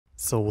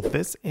So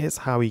this is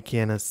how you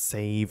can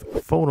save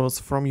photos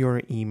from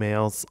your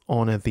emails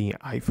on the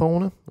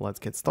iPhone. Let's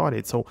get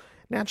started. So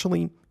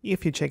naturally,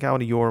 if you check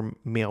out your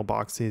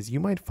mailboxes, you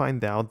might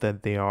find out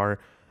that there are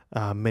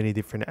many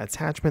different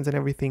attachments and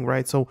everything,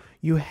 right? So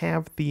you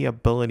have the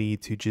ability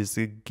to just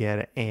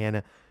get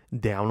and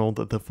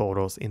download the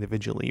photos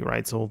individually,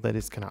 right? So that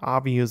is kind of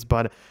obvious,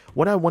 but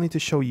what I wanted to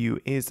show you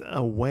is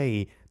a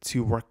way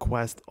to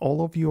request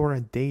all of your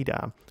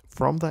data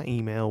from the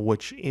email,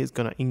 which is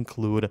going to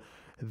include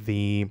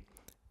the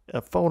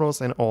photos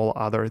and all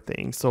other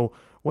things. So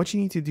what you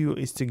need to do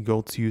is to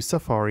go to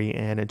Safari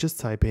and just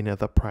type in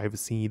the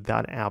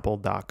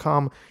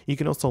privacy.apple.com. You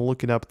can also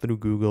look it up through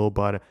Google,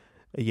 but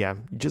yeah,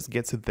 just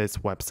get to this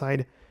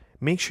website.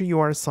 Make sure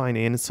you are signed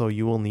in, so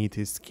you will need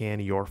to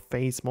scan your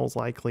face most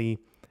likely.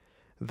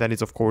 That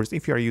is, of course,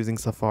 if you are using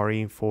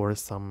Safari. For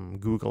some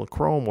Google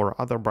Chrome or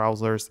other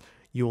browsers,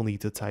 you will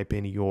need to type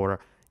in your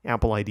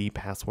Apple ID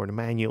password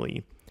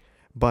manually.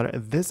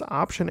 But this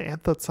option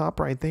at the top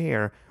right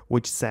there,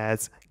 which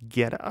says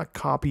get a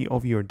copy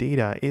of your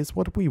data, is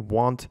what we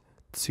want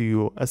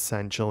to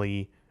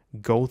essentially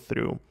go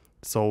through.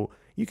 So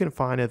you can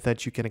find it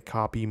that you can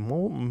copy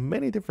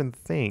many different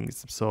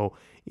things. So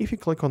if you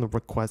click on the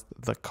request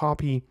the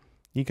copy,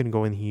 you can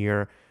go in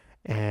here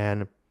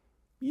and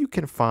you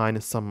can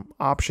find some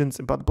options,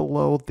 but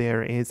below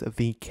there is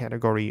the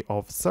category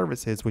of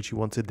services which you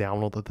want to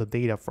download the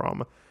data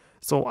from.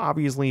 So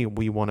obviously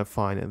we want to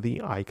find the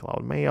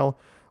iCloud Mail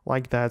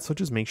like that. So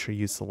just make sure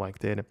you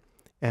select it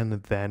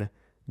and then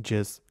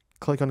just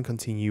click on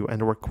continue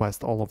and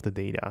request all of the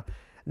data.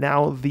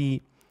 Now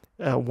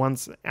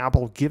once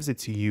Apple gives it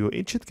to you,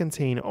 it should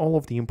contain all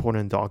of the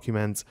important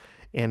documents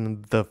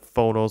and the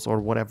photos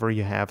or whatever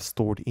you have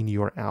stored in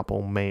your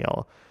Apple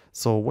Mail.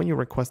 So when you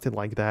request it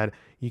like that,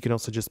 you can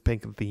also just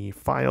pick the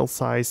file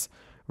size,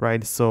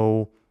 right?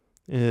 So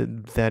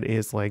that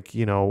is like,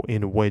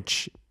 in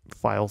which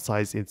file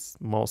size it's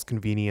most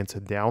convenient to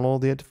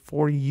download it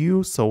for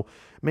you. So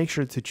make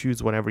sure to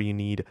choose whatever you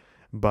need,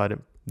 but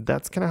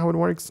that's kind of how it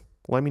works.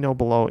 Let me know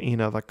below in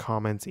the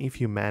comments if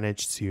you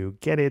managed to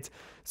get it.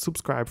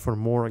 Subscribe for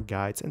more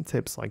guides and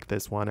tips like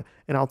this one,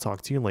 and I'll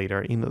talk to you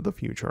later in the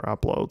future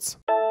uploads.